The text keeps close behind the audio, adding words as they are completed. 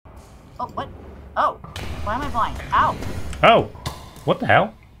Oh, what? Oh, why am I blind? Ow. Oh, what the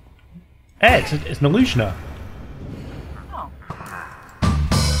hell? Hey, it's an illusioner. Oh.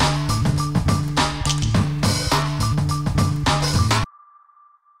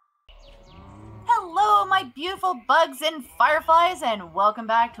 Hello, my beautiful bugs and fireflies, and welcome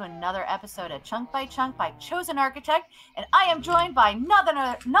back to another episode of Chunk by Chunk by Chosen Architect, and I am joined by none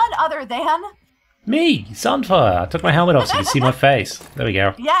other than... Me, Sunfire. I took my helmet off so you can see my face. There we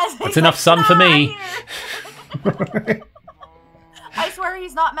go. Yes, that's enough sun for me. I swear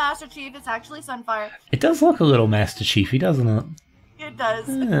he's not Master Chief, it's actually Sunfire. It does look a little Master Chiefy, doesn't it? It does.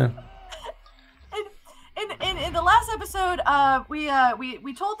 Yeah. In the last episode, we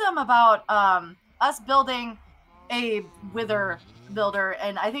told them about us building a wither builder,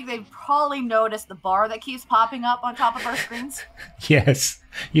 and I think they've probably noticed the bar that keeps popping up on top of our screens. Yes,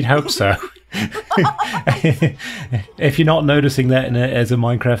 you'd hope so. If you're not noticing that as a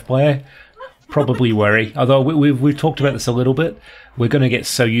Minecraft player, probably worry. Although we've talked about this a little bit, we're going to get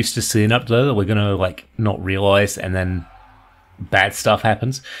so used to seeing up there that we're going to like not realize, and then bad stuff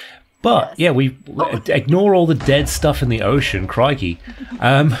happens. But yes. Yeah, ignore all the dead stuff in the ocean. Crikey,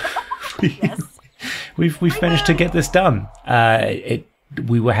 Yes. we've managed to get this done.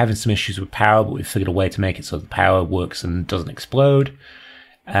 We were having some issues with power, but we figured a way to make it so the power works and doesn't explode.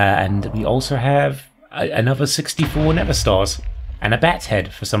 And we also have another 64 nether stars and a bat's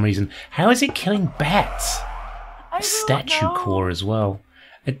head for some reason. How is it killing bats? A statue core as well.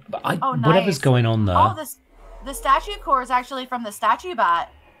 Nice. Whatever's going on there. Oh, the statue core is actually from the statue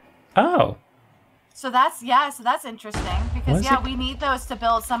bat. Oh. So that's interesting because we need those to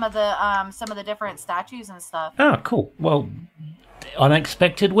build some of the different statues and stuff. Oh, cool. Well,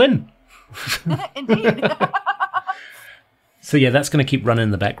 unexpected win. Indeed. So yeah, that's going to keep running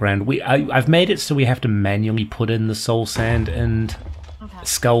in the background. I've made it so we have to manually put in the soul sand and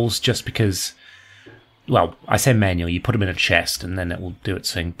skulls just because. Well, I say manually. You put them in a chest and then it will do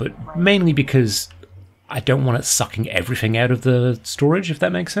its thing. But mainly because I don't want it sucking everything out of the storage, if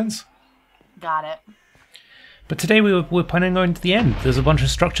that makes sense. Got it. But today we're planning on going to the end. There's a bunch of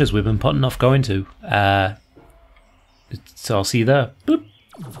structures we've been putting off going to. So I'll see you there. Boop.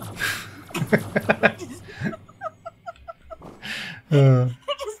 It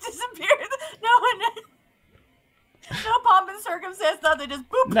just disappeared. No pomp and circumstance, nothing, just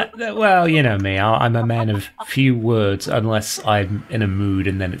boop. Well, you know me. I'm a man of few words unless I'm in a mood,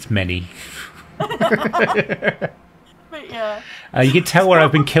 and then it's many. But yeah. You can tell where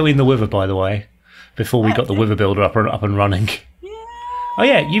I've been killing the wither, by the way, before we got the wither builder up and running. Yeah. Oh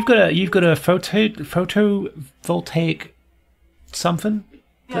yeah, you've got a photovoltaic something.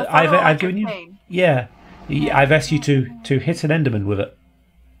 Yeah, I've given you. Yeah, I've asked you to hit an enderman with it.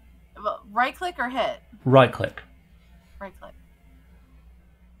 Right click or hit? Right click. Right click.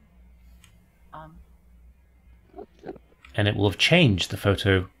 And it will have changed the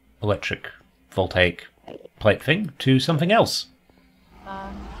photoelectric voltaic plate thing to something else.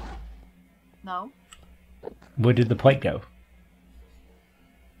 No. Where did the plate go?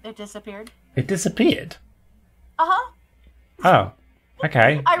 It disappeared. It disappeared? Uh-huh. Oh,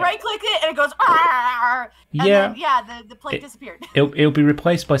 okay. I right-click it and it goes, Arr! And yeah. Then, the plate disappeared. It'll be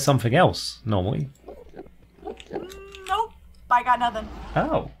replaced by something else, normally. Nope. I got nothing.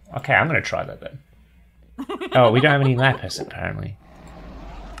 Oh, okay, I'm going to try that then. Oh, we don't have any lapis, apparently.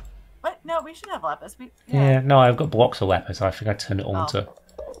 What? No, we should have lapis. Yeah, no, I've got blocks of lapis. I think I turned it on to...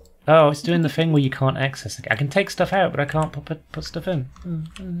 Oh, it's doing the thing where you can't access it. I can take stuff out, but I can't put stuff in.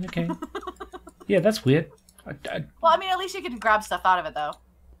 Okay. Yeah, that's weird. Well, I mean, at least you could grab stuff out of it, though.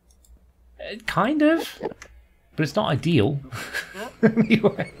 Kind of. But it's not ideal.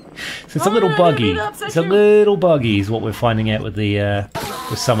 Anyway, so it's a little buggy. It's a little buggy is what we're finding out with the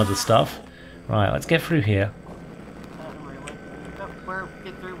with some of the stuff. Right, let's get through here.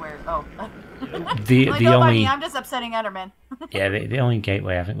 Get through where? Oh. The only... I'm just upsetting Enderman. Yeah, the only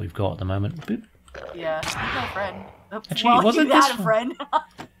gateway I think we've got at the moment. Boop. Yeah, no friend. Actually, was it this one? Friend.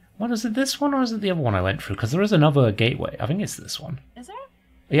 What is it? This one or is it the other one I went through? Because there is another gateway. I think it's this one. Is there?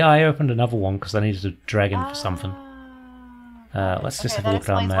 Yeah, I opened another one because I needed a dragon for something. Let's just have a look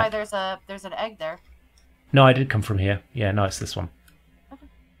on that. That explains why there's an egg there. No, I did come from here. Yeah, no, it's this one. Okay.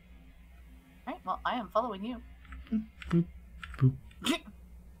 All right. Well, I am following you. Boop, boop, boop.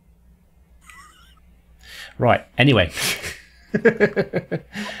 Right. Anyway. At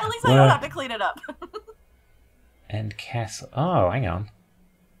least I don't have to clean it up. And castle. Oh, hang on.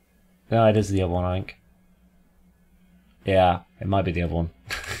 No, it is the other one, I think. Yeah, it might be the other one.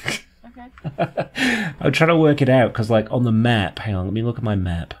 Okay. I'm trying to work it out because, like, on the map. Hang on, let me look at my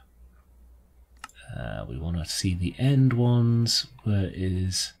map. We want to see the end ones. Where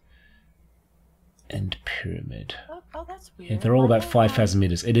is End pyramid. Oh, that's weird. Yeah, they're all about 5,000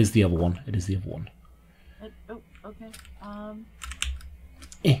 meters. It is the other one. It is the other one.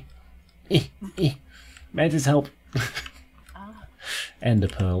 Okay. Mantis, help. Ender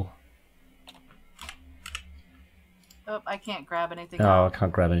pearl. Oh, I can't grab anything. Oh, I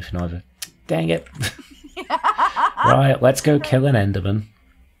can't grab anything either. Dang it. Right, let's go kill an Enderman.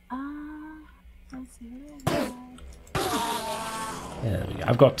 Let's see. Yeah, there we go.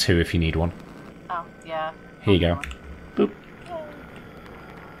 I've got 2 if you need one. Oh, yeah. Here you go. Boop.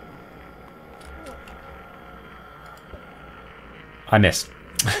 I missed.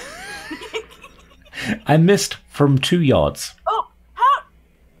 I missed from 2 yards. Oh, how?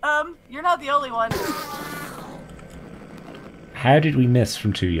 You're not the only one. How did we miss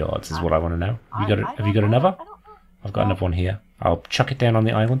from 2 yards is what I want to know. Have you got another? I don't know. I've got another one here. I'll chuck it down on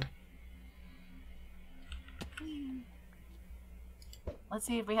the island. Let's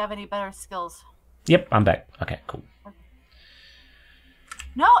see if we have any better skills. Yep, I'm back. Okay, cool.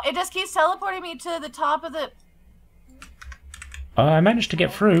 No, it just keeps teleporting me to the top of the... I managed to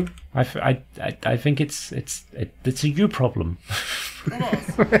get through. I think it's a you problem. It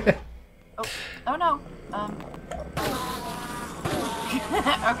is. Oh no.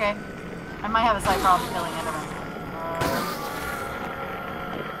 Okay. I might have a slight problem killing Enderman.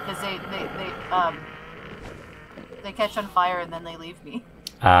 Because they catch on fire and then they leave me.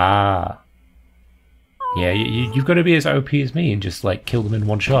 Ah. Yeah, you've got to be as OP as me and just like kill them in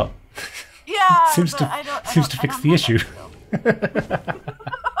one shot. Yeah, seems to fix the issue.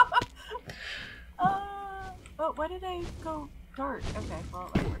 But why did I go dark? Okay, well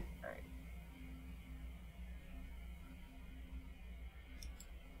that worked.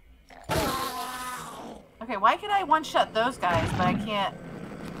 Alright. Okay, why can I one-shot those guys, but I can't...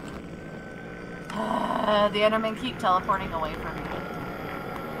 the Endermen keep teleporting away from me.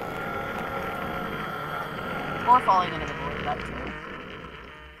 Or falling into the void, that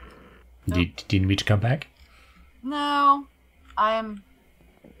too. Do you need me to come back? No, I'm...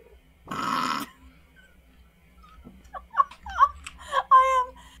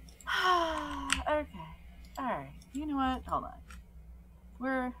 Okay. Alright. You know what? Hold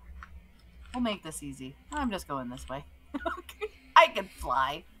on. We'll make this easy. I'm just going this way. I can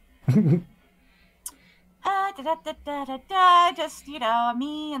fly. Just,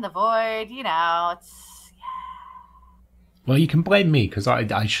 me and the void, it's... Well, you can blame me, because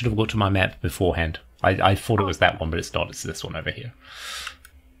I should have looked at my map beforehand. I thought it was that one, but it's not. It's this one over here.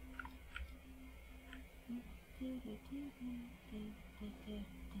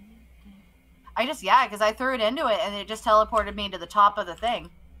 because I threw it into it, and it just teleported me to the top of the thing.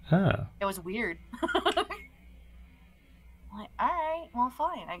 Huh. It was weird. Like, alright, well,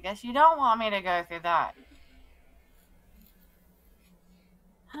 fine. I guess you don't want me to go through that.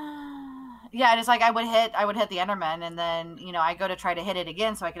 Yeah, and it's like I would hit the Enderman, and then, I go to try to hit it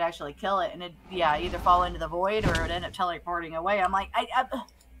again so I could actually kill it, and it, either fall into the void or it would end up teleporting away. I'm like, I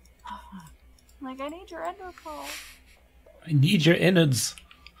need your ender pearl. I need your innards.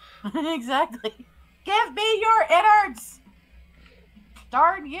 Exactly. Give me your innards!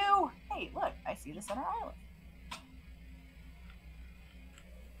 Darn you! Hey, look, I see the center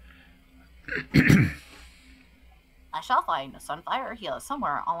island. I shall find a sunfire here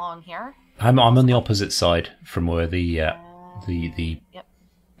somewhere along here. I'm on the opposite side from where the yep.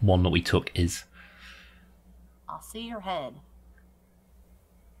 one that we took is. I'll see your head.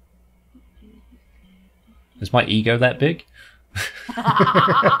 Is my ego that big? No,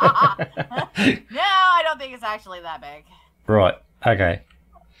 I don't think it's actually that big. Right. Okay.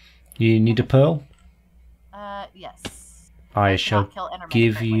 You need a pearl? Yes. I shall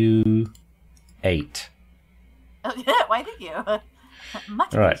give you 8. Oh, yeah, why thank you.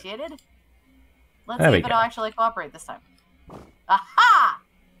 Much right. appreciated. Let's see if it'll actually cooperate this time. Aha!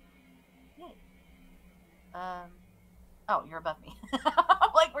 Yay. Oh, you're above me.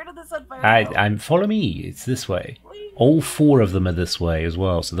 Like, where did the sunfire go? Follow me. It's this way. All 4 of them are this way as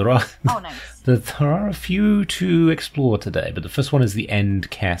well. So there are. Oh, nice. there are a few to explore today, but the first one is the End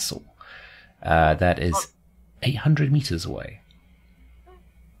Castle. That is 800 meters away.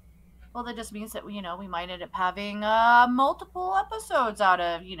 Well, that just means that we might end up having multiple episodes out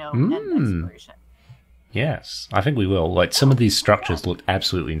of End exploration. Yes, I think we will. Like, some of these structures look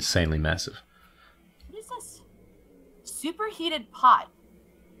absolutely insanely massive. What is this? Superheated pot.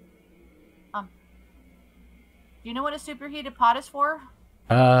 Do you know what a superheated pot is for?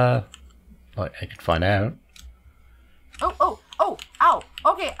 I could find out. Oh, ow.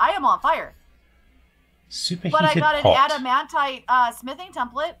 Okay, I am on fire. Superheated pot. But I got an pot. adamantite smithing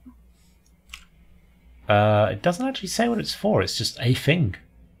template. It doesn't actually say what it's for. It's just a thing.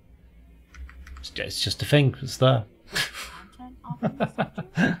 It's just a thing. It's there. Content off the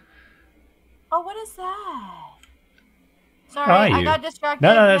statue? Oh, what is that? Sorry, Where are you? I got distracted.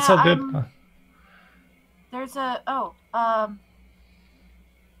 No, that's all good. There's a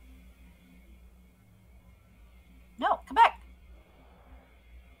no, come back.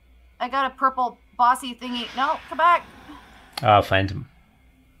 I got a purple bossy thingy. No, come back. Oh, Phantom.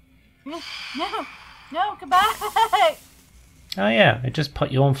 No, come back. Oh yeah, it just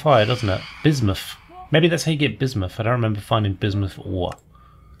put you on fire, doesn't it? Bismuth. Maybe that's how you get bismuth. I don't remember finding bismuth ore.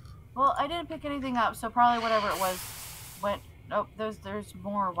 Well, I didn't pick anything up, so probably whatever it was went. Oh, there's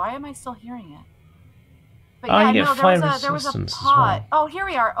more. Why am I still hearing it? But Oh, yeah, you get no, fire there was a resistance as pot. well. Oh, here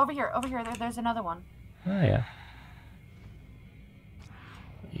we are. Over here. There's another one. Oh yeah.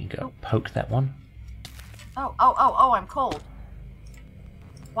 You go poke that one. Oh, I'm cold.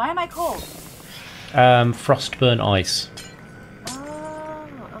 Why am I cold? Frostburn ice. Oh,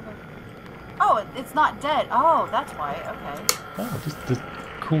 okay. Oh, it's not dead. Oh, that's why. Okay. Oh, just the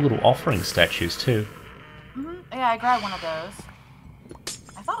cool little offering statues too. Yeah, I grabbed one of those.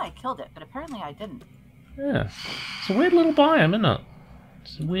 I thought I killed it, but apparently I didn't. Yeah. It's a weird little biome, isn't it?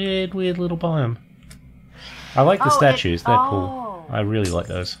 It's a weird little biome. I like the statues. They're cool. I really like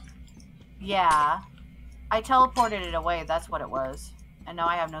those. Yeah. I teleported it away. That's what it was. And now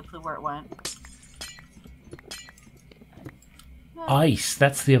I have no clue where it went. Ice.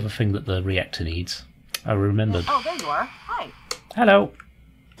 That's the other thing that the reactor needs. I remembered. Oh, there you are. Hi. Hello.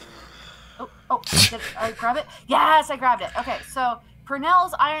 Did I grab it? Yes, I grabbed it. Okay, so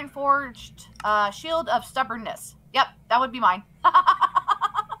Purnell's Iron Forged Shield of Stubbornness. Yep, that would be mine.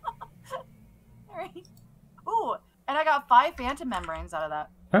 Alright. Ooh, and I got 5 Phantom Membranes out of that.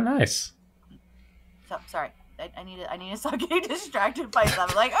 Oh, nice. So, sorry. I need to stop getting distracted by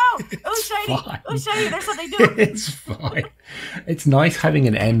stuff. Like, oh, shiny. Fine. Oh, shiny. There's something new. It's fine. It's nice having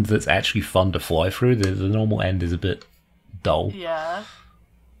an end that's actually fun to fly through. The normal end is a bit dull. Yeah.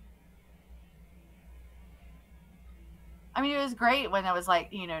 I mean, it was great when it was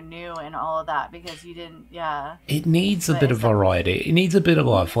like, new and all of that because you didn't, yeah. It needs a bit of variety. It needs a bit of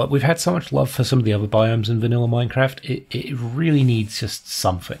life. Like we've had so much love for some of the other biomes in vanilla Minecraft. It really needs just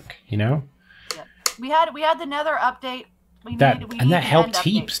something, Yeah. We had the Nether update. That helped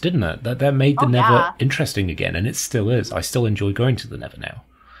heaps, didn't it? That made the Nether interesting again, and it still is. I still enjoy going to the Nether now.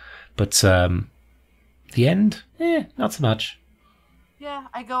 But the end, not so much. Yeah,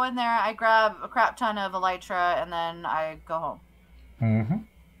 I go in there, I grab a crap ton of elytra, and then I go home.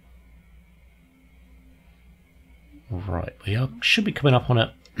 Right, we should be coming up on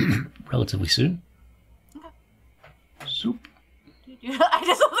it relatively soon. Okay. Soup. I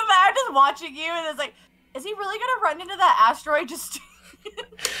just love the matter, just watching you, and it's like, is he really gonna run into that asteroid? Just.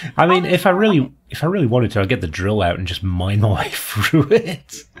 I mean, if I really wanted to, I'd get the drill out and just mine my way through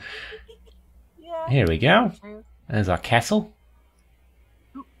it. Yeah. Here we go. True. There's our castle.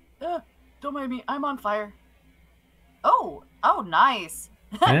 Don't mind me. I'm on fire. Oh, nice.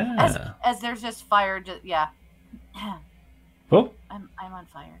 Yeah. as there's just fire. Yeah. Oh. I'm on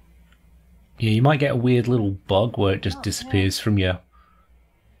fire. Yeah, you might get a weird little bug where it just disappears from your.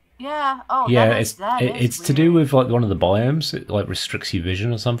 Yeah. Oh. Yeah, it's to do with like one of the biomes. It like restricts your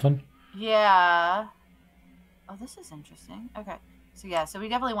vision or something. Yeah. Oh, this is interesting. Okay. So we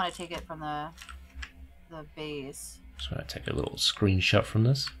definitely want to take it from the base. So I take a little screenshot from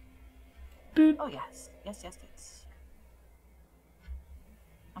this. Boop. Oh yes.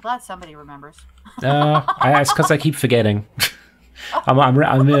 I'm glad somebody remembers. It's because I keep forgetting.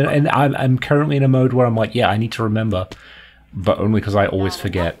 I'm currently in a mode where I'm like, I need to remember, but only because I always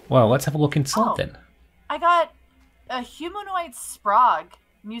forget. Well, let's have a look inside then. I got a humanoid Sprog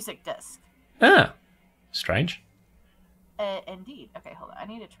music disc. Strange. Indeed. Okay, hold on. I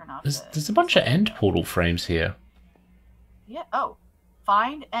need to turn off. There's a bunch of end portal frames here. Yeah. Oh,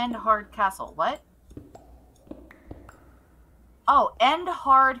 find end hard castle. What? Oh, end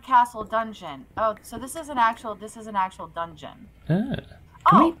hard castle dungeon. Oh, so this is an actual dungeon. Can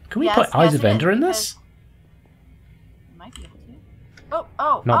we put Eyes of Ender in this? You might be able to.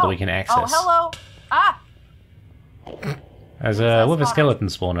 Oh. Not that we can access. Oh, hello. Ah. As with a skeleton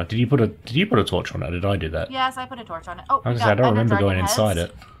spawner. Did you put a torch on it? Or did I do that? Yes, I put a torch on it. Oh, I don't remember going inside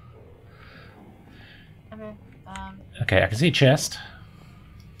it. Okay. Okay, I can see a chest.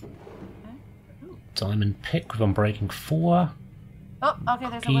 Okay. Diamond pick with Unbreaking 4. Oh, okay,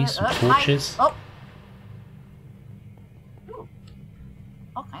 there's keys, some torches. Oh. Ooh.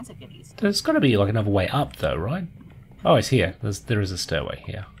 All kinds of goodies. There's got to be like another way up, though, right? Oh, it's here. There is a stairway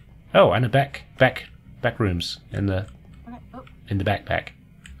here. Oh, and a back rooms in the backpack.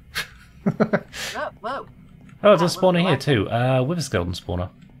 Whoa. Oh, there's a spawner here too. With a skeleton spawner.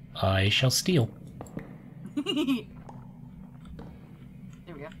 I shall steal. There we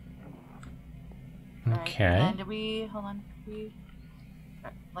go. Okay. Right. And did we... Hold on.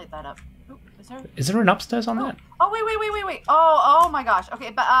 Light that up. Oh, is there an upstairs on that? Oh, wait. Oh my gosh.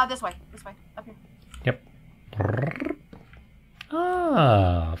 Okay, but this way. Up here. Yep.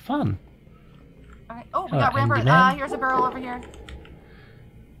 Ah, fun. Okay. Oh, we got Rambert. Here's a barrel over here.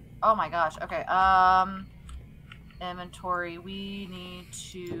 Oh my gosh. Okay. Inventory. We need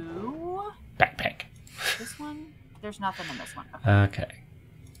to... Backpack. This one? There's nothing in this one. Okay.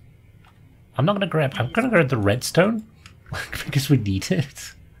 I'm gonna grab the redstone because we need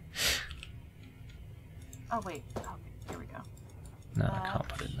it. Oh wait. Okay, here we go. No, I can't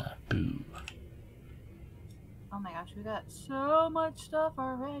put it in there. Boo. Oh my gosh, we got so much stuff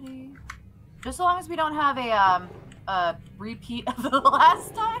already. Just as long as we don't have a repeat of the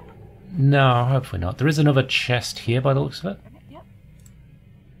last time. No, hopefully not. There is another chest here by the looks of it. Okay, yep.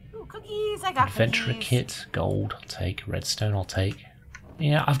 Ooh, cookies! I got Adventurer cookies. kit, gold, I'll take. Redstone, I'll take.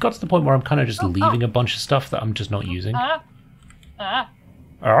 Yeah, I've got to the point where I'm kind of just leaving a bunch of stuff that I'm just not using. Oh,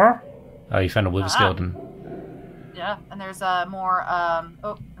 you found a wither skeleton. Yeah, and there's more.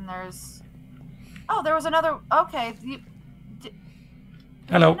 Oh, and there's. Oh, there was another. Okay.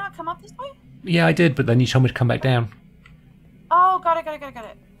 Hello. Did you not come up this way? Yeah, I did, but then you told me to come back down. Oh, got it.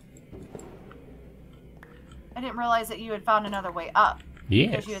 I didn't realize that you had found another way up.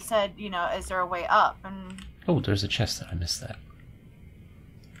 Yeah. Because you had said, you know, is there a way up? And oh, there's a chest that I missed that.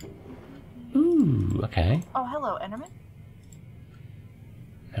 Ooh, okay. oh, hello, Enderman.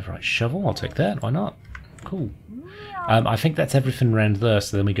 Neverite shovel, I'll take that. Why not? Cool. I think that's everything around there.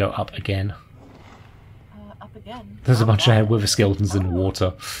 So then we go up again. Up again. There's a bunch of wither skeletons in the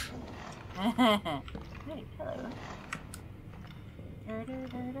water. Hey, hello.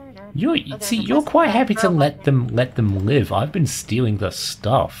 You're quite happy to let them live. I've been stealing their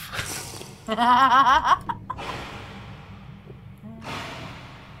stuff.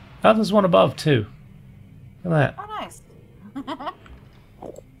 Oh, there's one above too. Look at that. Oh, nice.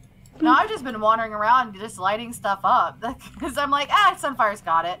 No, I've just been wandering around just lighting stuff up because I'm like, Sunfire's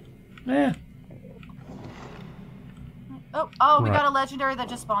got it. Yeah. Oh, we got a legendary that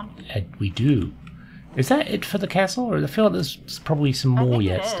just spawned. We do. Is that it for the castle, or I feel like there's probably some more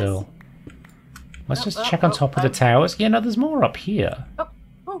yet still? Let's just check on top of the towers. Yeah, no, there's more up here.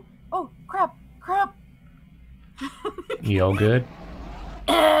 Oh, crap. You all good?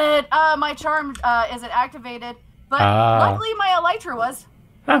 And, my charm isn't activated, but luckily my elytra was.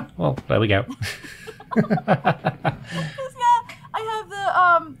 Oh, well, there we go. I have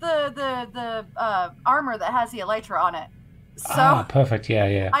the armor that has the elytra on it. So perfect.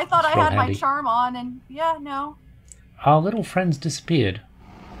 Yeah. I thought That's I had handy. my charm on, and no. Our little friend's disappeared.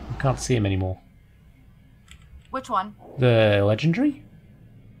 We can't see him anymore. Which one? The legendary?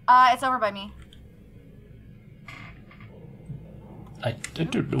 It's over by me. I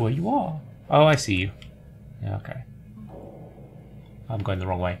don't know where you are. Oh, I see you. Yeah, okay. I'm going the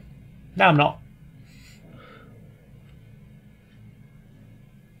wrong way. No, I'm not.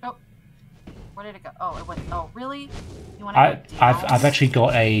 Oh, where did it go? Oh, it went. Oh, really? You want to? I've actually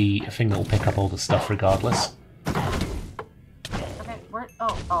got a thing that will pick up all the stuff regardless. Okay, where?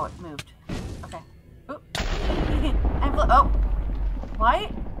 Oh, it moved. Okay. Oop. Oh,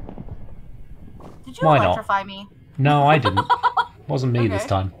 what? Did you electrify me? No, I didn't. Wasn't me this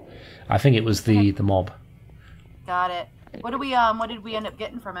time. I think it was the mob. Got it. What did we end up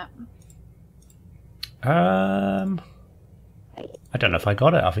getting from it? I don't know if I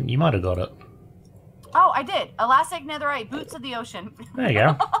got it. I think you might have got it. Oh, I did. Elastic netherite boots of the ocean. There you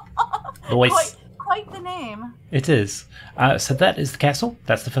go. Voice. Quite the name. It is. So that is the castle.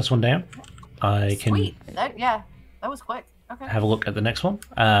 That's the first one down. I can Sweet. That was quick. Okay. have a look at the next one,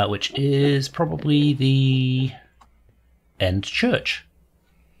 which is probably the end church.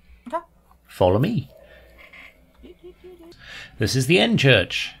 Okay. Follow me. This is the end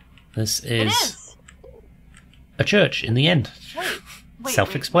church. This is a church in the end. Wait,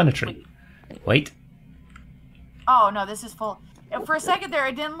 self-explanatory. Wait. Oh no, this is full. For a second there,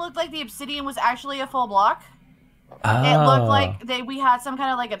 it didn't look like the obsidian was actually a full block. It looked like we had some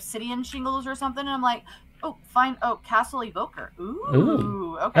kind of like obsidian shingles or something, and I'm like, oh, fine. Oh, castle evoker.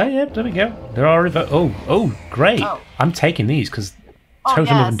 Ooh. Okay. Oh yeah, there we go. There are oh, great. Oh. I'm taking these because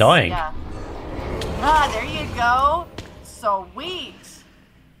totem of undying. Yeah. There you go. Sweet.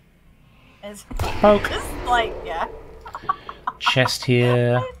 It's Poke. just like Chest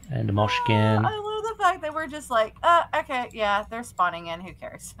here and a mosh again. I love the fact that we're just like, okay, yeah, they're spawning in. Who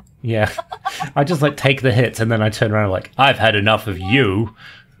cares? Yeah, I just like take the hits and then I turn around like, I've had enough of you.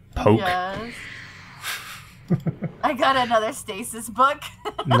 Poke. Yes. I got another stasis book.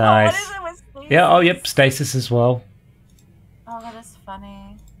 Nice. What is it with stasis? Yeah, oh, yep, stasis as well. Oh, that is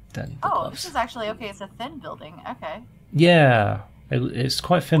funny. Don't need the Oh, gloves. this is actually, okay, it's a thin building. Okay. Yeah, it's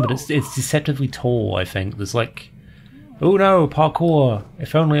quite thin, but it's deceptively tall, I think. There's like... Oh no, parkour!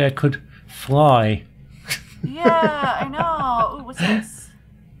 If only I could fly. Yeah, I know. Ooh, what's this?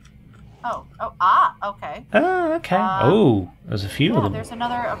 Oh, okay. Oh, okay. Oh, there's a few of them. There's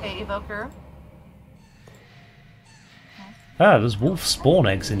another, okay, evoker. Ah, there's wolf spawn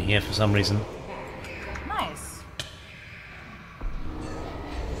eggs in here for some reason. Nice.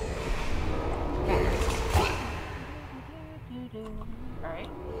 Alright.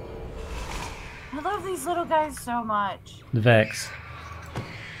 I love these little guys so much. The Vex.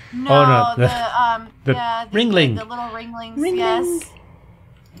 No, oh, no, the ringling. The little ringlings, Ringling. yes.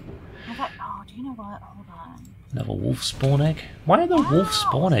 Oh, do you know what? Hold on. Another wolf spawn egg? Why are there wolf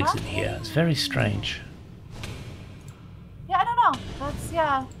spawn eggs in here? It's very strange. Yeah, I don't know. That's,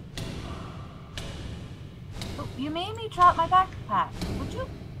 yeah. Oh, you made me drop my backpack. Would you?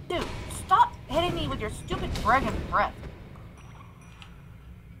 Dude, stop hitting me with your stupid dragon breath.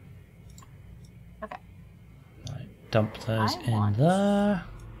 Okay. Right, dump those in there.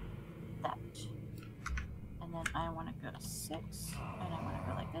 That. And then I want to go to 6. And I want to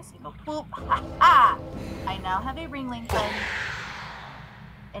go like this and go boop. Ha ha! I now have a ringling friend.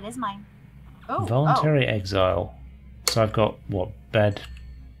 It is mine. Oh, Voluntary exile. So I've got, what, bad...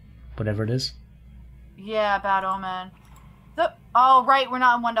 whatever it is? Yeah, bad omen. Oh, right, we're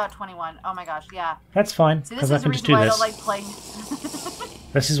not on 1.21. Oh my gosh, yeah. That's fine, because I can just do this. I don't like playing.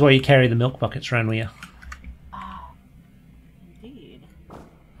 This is why you carry the milk buckets around with you. Indeed.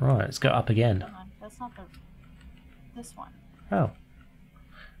 Right, let's go up again. That's not this one. Oh.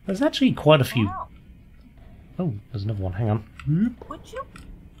 There's actually quite a few... Wow. Oh, there's another one, hang on. Would you?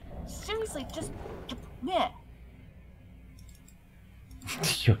 Seriously, just... Meh.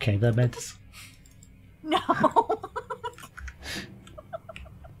 You okay there, Mantis? No.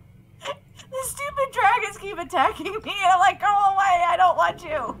 The stupid dragons keep attacking me, and I'm like, go away, I don't want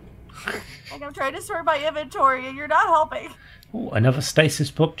you. Like, I'm trying to sort my inventory, and you're not helping. Oh, another stasis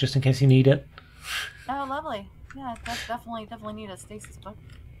book, just in case you need it. Oh, lovely. Yeah, that's definitely need a stasis book.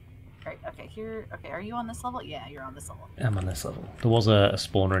 Right, okay, here, okay, are you on this level? Yeah, you're on this level. I'm on this level. There was a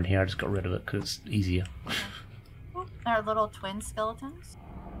spawner in here, I just got rid of it because it's easier. Okay. Ooh, our little twin skeletons.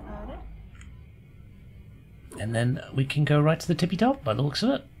 Got it. And then we can go right to the tippy top by the looks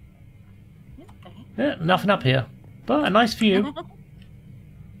of it. Okay. Yeah, nothing up here. But a nice view.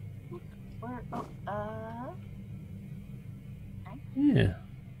 Where, okay. Yeah.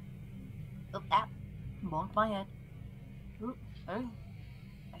 Oh, bonked my head. Ooh, oh.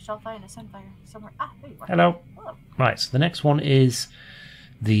 I shall find a sunfire somewhere. Ah, there you are. Hello. Hello. Right, so the next one is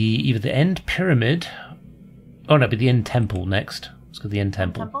either the end pyramid. Oh no, but the end temple next. Let's go to the end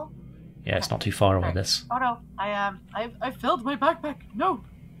temple. Temple? Yeah, it's not too far away. This. Oh no, I filled my backpack. No.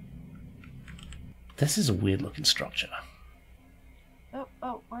 This is a weird looking structure.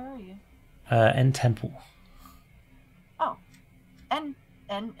 Oh, where are you? End temple. Oh, end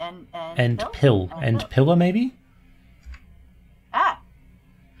pillar maybe.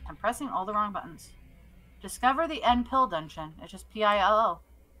 I'm pressing all the wrong buttons. Discover the end pill dungeon. It's just PILL.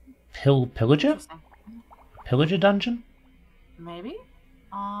 Pillager? Pillager dungeon? Maybe.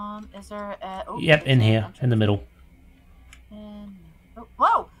 Is there a... Oh, yep, in here, in the middle.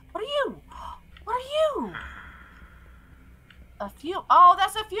 Whoa! What are you? What are you? A fume... Oh,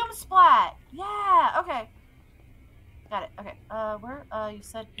 that's a fume splat! Yeah, okay. Got it, okay. Where, you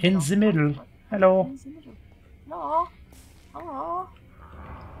said... In the middle. Hello. In the middle. Hello. Hello.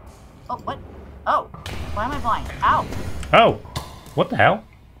 Oh, what? Oh, why am I blind? Ow! Oh, what the hell?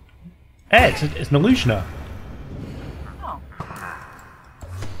 Hey, it's an illusioner. Oh.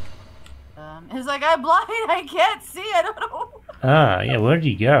 It's like, I'm blind, I can't see, I don't know. Ah, yeah, where'd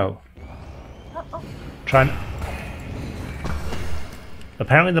you go? Oh. Trying.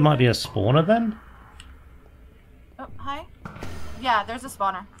 Apparently there might be a spawner then? Oh, hi. Yeah, there's a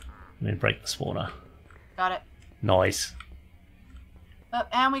spawner. Let me break the spawner. Got it. Nice.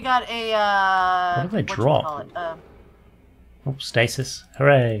 And we got a, what did they drop? Oh, stasis.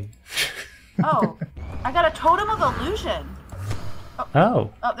 Hooray. Oh, I got a totem of illusion. Oh.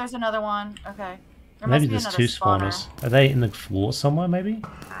 Oh, there's another one. Okay. Maybe there's two spawners. Are they in the floor somewhere, maybe?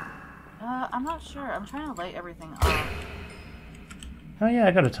 I'm not sure. I'm trying to light everything up. Oh yeah,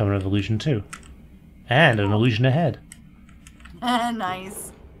 I got a totem of illusion too. And an illusion ahead.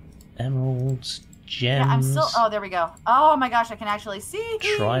 Nice. Emeralds, gems. Yeah, I'm still... Oh, there we go. Oh my gosh, I can actually see.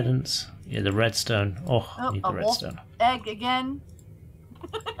 Tridents. Yeah, the redstone. Oh, I need the redstone. Egg again.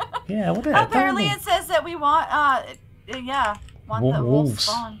 Yeah, what is Apparently it says that we want, want the wolf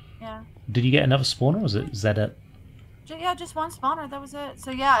spawn. Yeah. Did you get another spawner, or is that it? Yeah, just one spawner, that was it.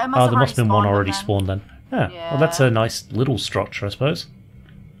 So yeah, it must have there must have been one already spawned then. Yeah. Well, that's a nice little structure, I suppose.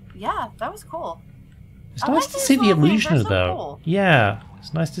 Yeah, that was cool. It's nice to see the illusioner, though. Cool. Yeah,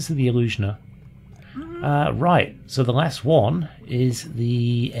 it's nice to see the illusioner. Right, so the last one is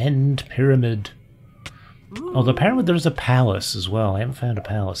the end pyramid. Ooh. Oh, apparently there's a palace as well. I haven't found a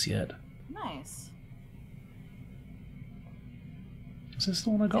palace yet. Nice. Is this the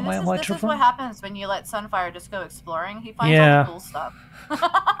one I got my elytra from? This is what happens when you let Sunfire just go exploring. He finds all the cool stuff.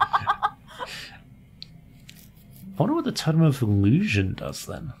 I wonder what the Totem of Illusion does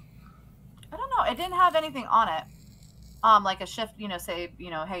then. I don't know. It didn't have anything on it. Like a shift, say,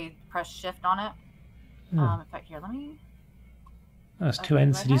 hey, press shift on it. In fact, here, let me... Oh, there's two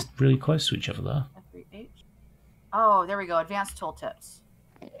entities really close to each other there. F3H. Oh, there we go. Advanced tooltips.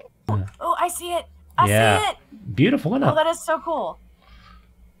 Oh, I see it. I see it. Beautiful, isn't it? Oh, that is so cool.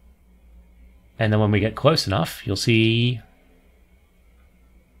 And then when we get close enough, you'll see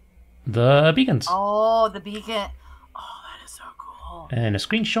the beacons. Oh, the beacon. Oh, that is so cool. And a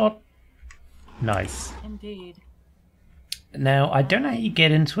screenshot. Nice. Indeed. Now, I don't know how you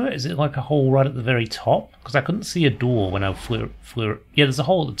get into it. Is it like a hole right at the very top? Because I couldn't see a door when I flew. Yeah, there's a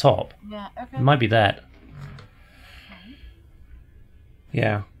hole at the top. Yeah, okay. It might be that.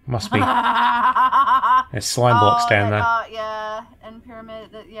 Yeah, must be. There's slime blocks down there. Yeah, and pyramid,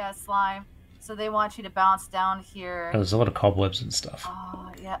 slime. So they want you to bounce down here. Oh, there's a lot of cobwebs and stuff.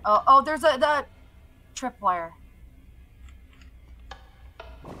 Oh, yeah. Oh, there's the tripwire.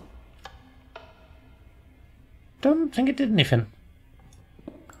 Don't think it did anything.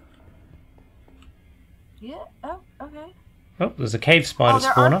 Yeah. Oh, okay. Oh, there's a cave spider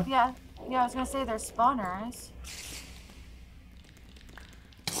spawner. Yeah, I was gonna say there's spawners.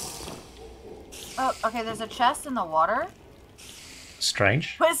 Oh, okay. There's a chest in the water.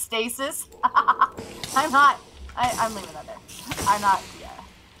 Strange. With stasis. I'm not. I'm leaving that there. I'm not. Yeah.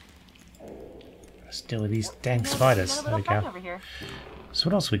 Let's deal with these dang spiders. There we go. Over here. So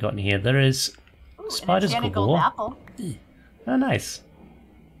what else have we got in here? There is spiders galore. Apple. Oh, nice.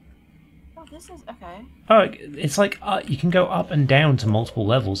 Oh, this is okay. Oh, it's like you can go up and down to multiple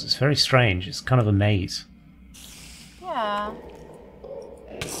levels. It's very strange. It's kind of a maze. Yeah.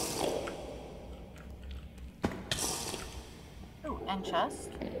 Ooh, and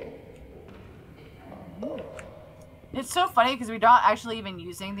chest. Ooh. It's so funny because we're not actually even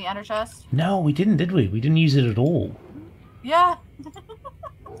using the ender chest. No, we didn't, did we? We didn't use it at all. Yeah.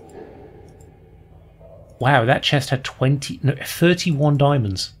 Wow, that chest had 31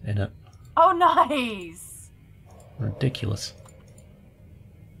 diamonds in it. Oh, nice. Ridiculous.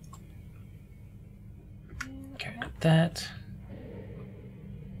 Okay, got that.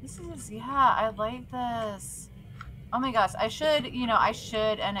 This is, I like this. Oh my gosh, I should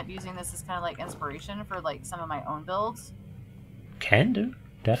end up using this as kind of like inspiration for like some of my own builds. Can do,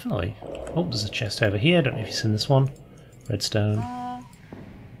 definitely. Oh, there's a chest over here. Don't know if you've seen this one. Redstone.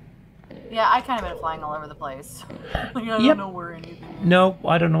 Yeah, I kind of been flying all over the place. Like, I don't know where anything is. No,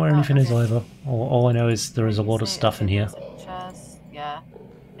 I don't know where anything is either. All I know is there is a lot of stuff in here. Chest, yeah.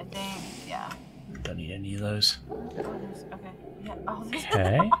 I think, yeah. Don't need any of those. Okay. Yeah. Oh,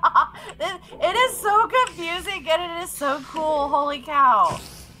 okay. It is so confusing, and it is so cool. Holy cow.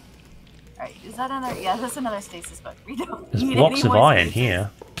 Alright, is that another? Yeah, that's another stasis book. We don't There's need blocks of iron stasis.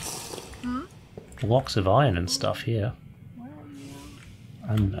 here. Hmm? Blocks of iron and stuff here.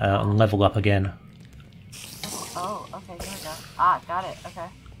 And level up again. Oh, okay, here we go. Ah, got it. Okay.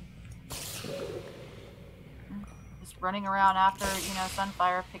 Just running around after,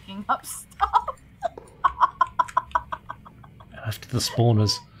 Sunfire picking up stuff. After the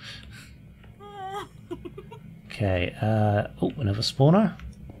spawners. Okay, oh, another spawner.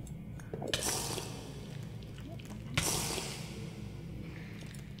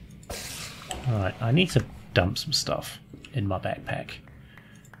 Alright, I need to dump some stuff in my backpack.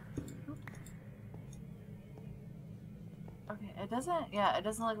 It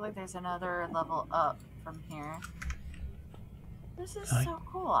doesn't look like there's another level up from here. This is so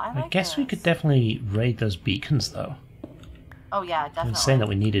cool. I guess we could definitely raid those beacons, though. Oh yeah, definitely. I was saying that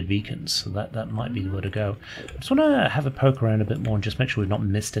we needed beacons, so that might be the way to go. I just want to have a poke around a bit more and just make sure we've not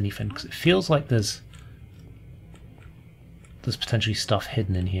missed anything, because it feels like there's potentially stuff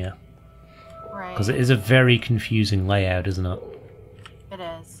hidden in here. Right. Because it is a very confusing layout, isn't it? It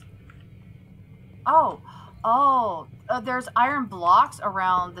is. Oh, there's iron blocks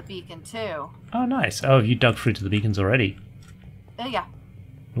around the beacon too. Oh, nice. Oh, have you dug through to the beacons already? Yeah.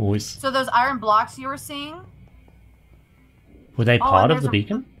 Always. So those iron blocks you were seeing, Were they part and of the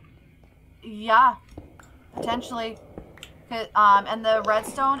beacon? Yeah, potentially. And the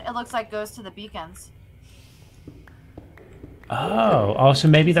redstone, it looks like goes to the beacons. Oh, so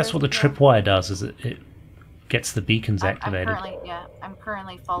maybe that's what the tripwire does, is it gets the beacons activated. I'm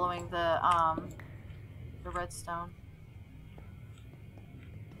currently following the redstone.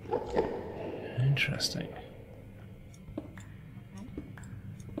 Interesting.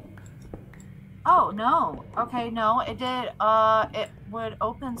 Oh, no. Okay, no, it did, it would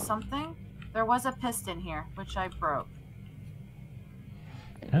open something. There was a piston here, which I broke.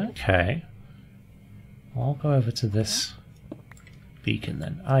 Okay. I'll go over to this beacon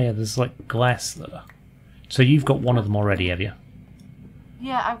then. Oh yeah, there's like glass there. So you've got one of them already, have you?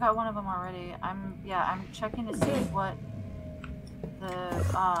 Yeah, I've got one of them already. I'm checking to see what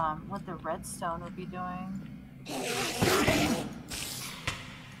the redstone would be doing.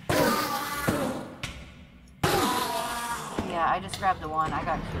 Yeah, I just grabbed the one. I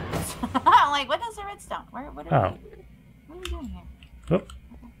got curious. I'm like, what is the redstone? What are we doing here? Oh,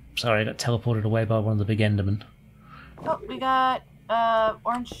 sorry, I got teleported away by one of the big Endermen. Oh, we got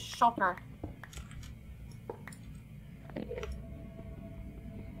orange shulker.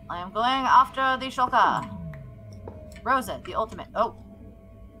 I am going after the shulker. Rosa, the ultimate. Oh.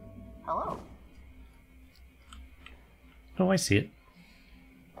 Hello. Oh, I see it.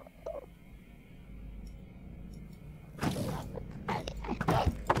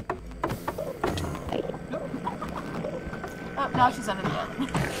 Oh, now she's under the bed.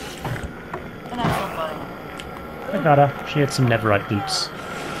 And I'm still floating. I got her. She had some netherite boots.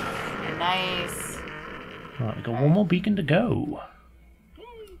 Nice. Right, we got one more beacon to go.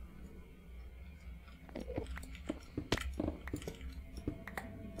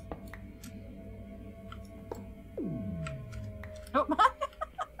 Oh.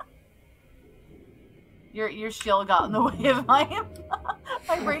 Your shield got in the way of my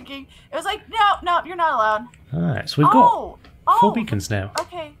breaking. It was like, no, you're not allowed. Alright, so we've got 4 beacons now.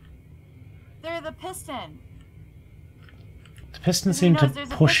 Okay. They're the piston. The piston seemed to there's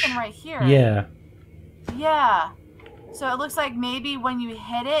push. A piston right here. Yeah. Yeah. So it looks like maybe when you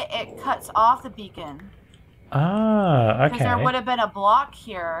hit it, it cuts off the beacon. Ah, okay. Because there would have been a block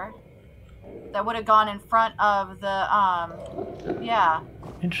here that would have gone in front of the, yeah.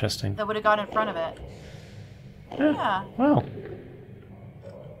 Interesting. That would have gone in front of it. Yeah. Well,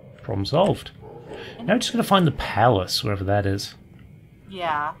 problem solved. Now we're just going to find the palace, wherever that is.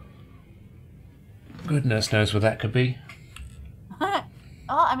 Yeah. Goodness knows where that could be. Well,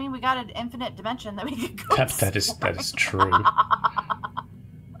 I mean, we got an infinite dimension that we could go That is true.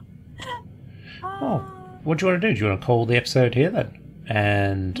 Oh, what do you want to do? Do you want to call the episode here then?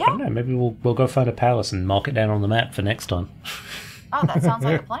 And I don't know, maybe we'll go find a palace and mark it down on the map for next time. Oh, that sounds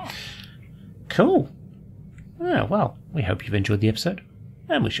like a plan. Cool. Oh, well, we hope you've enjoyed the episode,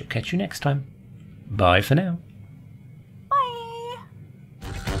 and we shall catch you next time. Bye for now. Bye.